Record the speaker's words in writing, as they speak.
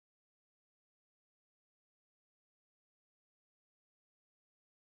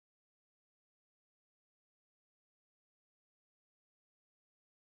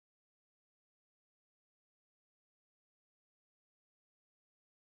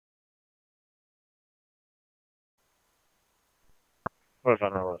What's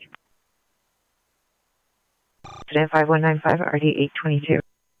on road? 5195 RD 822.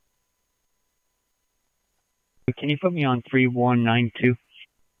 Can you put me on 3192?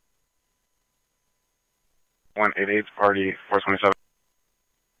 188 party 427.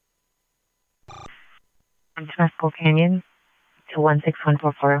 From Temescal Canyon to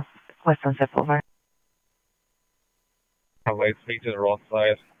 16144 West Sunset Boulevard. Light speed to the wrong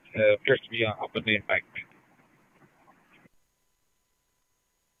side. Appears to be up in the embankment.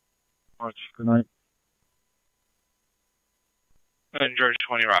 March, good night. And George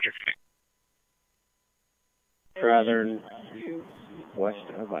 20, Roger. Southern west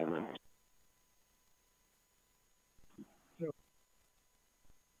of Island.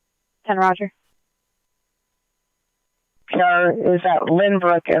 Roger. PR is at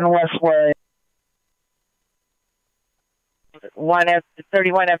Lynbrook and Westwood.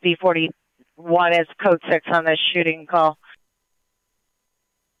 31 FD 41 is code 6 on this shooting call.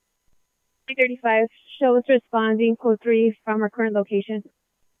 35 shows responding code 3 from our current location.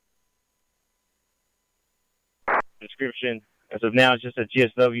 Description. As of now, it's just a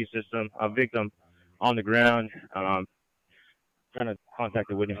GSW system, a victim on the ground. Trying to contact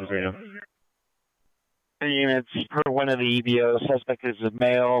the witnesses right now. Units per one of the EBO. Suspect is a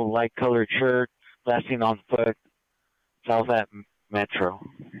male, light colored shirt, last seen on foot, south at Metro.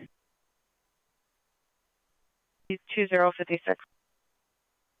 2056.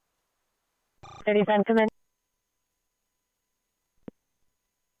 Any time come in.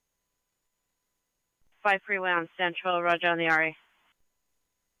 5 freeway on Central, Roger on the RA.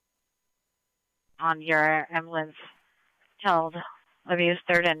 On your ambulance, child abuse,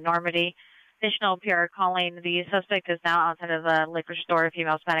 3rd and Normandy. Additional PR calling. The suspect is now outside of the liquor store.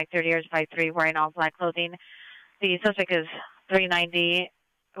 Female Hispanic, 30 years, 5'3", wearing all black clothing. The suspect is 390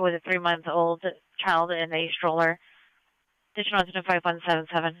 with a 3-month-old child in a stroller. Additional incident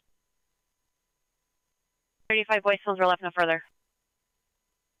 5177. 35 voice fills are left no further.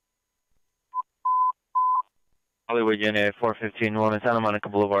 Hollywood Unit 415 Santa Monica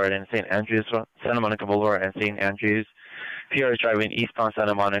Boulevard and St. Andrews. Santa Monica Boulevard and St. Andrews. PR is driving eastbound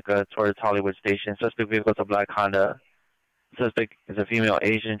Santa Monica towards Hollywood Station. Suspect vehicle is a black Honda. Suspect is a female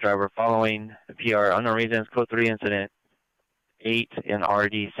Asian driver following the PR. Unknown reasons, code 3 incident 8 in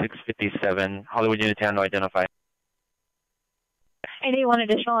RD 657. Hollywood Unit 10 to identify. 81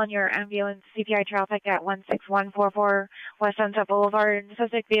 additional on your ambulance CPI traffic at 16144 West Sunset Boulevard.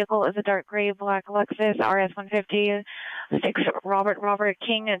 Suspect vehicle is a dark gray black Lexus RS 150. 6 Robert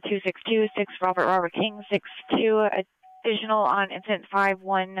King 262. 6 Robert King 62. Additional on incident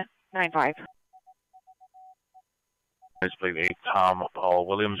 5195. Plate 8 Tom Paul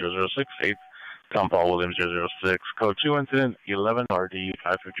Williams 006. Tom Paul Williams 006. Code 2 incident 11 RD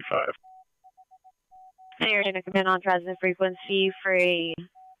 555. And you're going to come in on transit frequency for a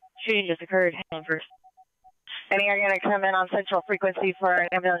shooting just occurred. Helen first. And you're going to come in on central frequency for an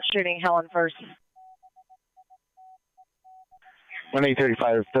ambulance shooting. Helen first.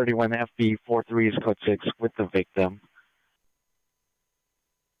 1835 31 FB 43 is code 6 with the victim.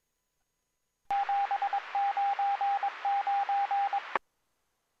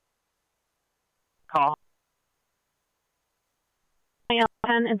 Call.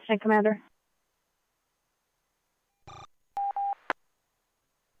 10 Instant Commander.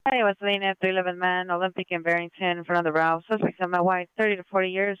 Hey, what's the name of 311 man, Olympic in Barrington, in front of the route. Suspect on my white, 30 to 40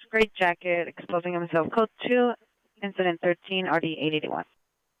 years, gray jacket, exposing himself. Code 2, incident 13, RD 881.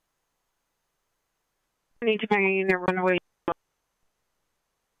 I need to bring a unit runaway.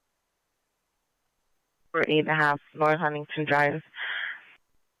 8.5 North Huntington Drive.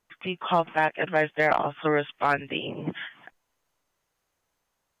 The call back advised they're also responding.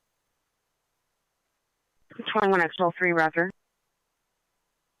 21X03, Roger.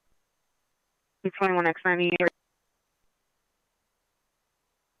 21X98.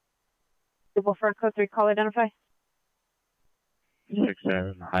 For code 3, call identify.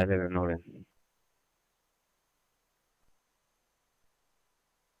 6-7, hi there, Norton.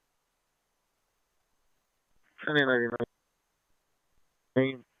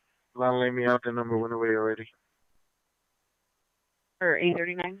 Let me out, the number went away already. Or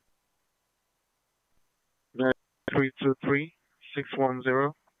 839. 323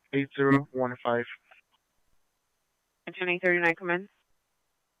 610 8015. Attention 839, come in.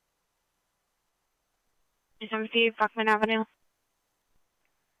 270 Buckman Avenue.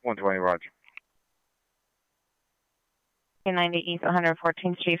 120, Roger. 90 East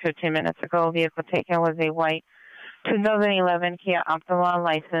 114th Street, 15 minutes ago. Vehicle taken was a white 2011 Kia Optima,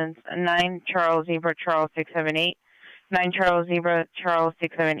 license 9 Charles Zebra Charles 678. 9 Charles Zebra Charles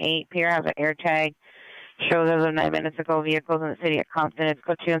 678. Pierre has an air tag. Shows as of 9 minutes ago, vehicles in the city of Compton. It's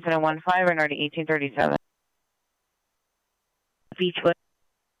code 2 incident 15 or 1837. Beechwood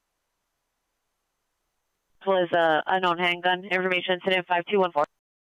was a unknown handgun. Information incident 5214.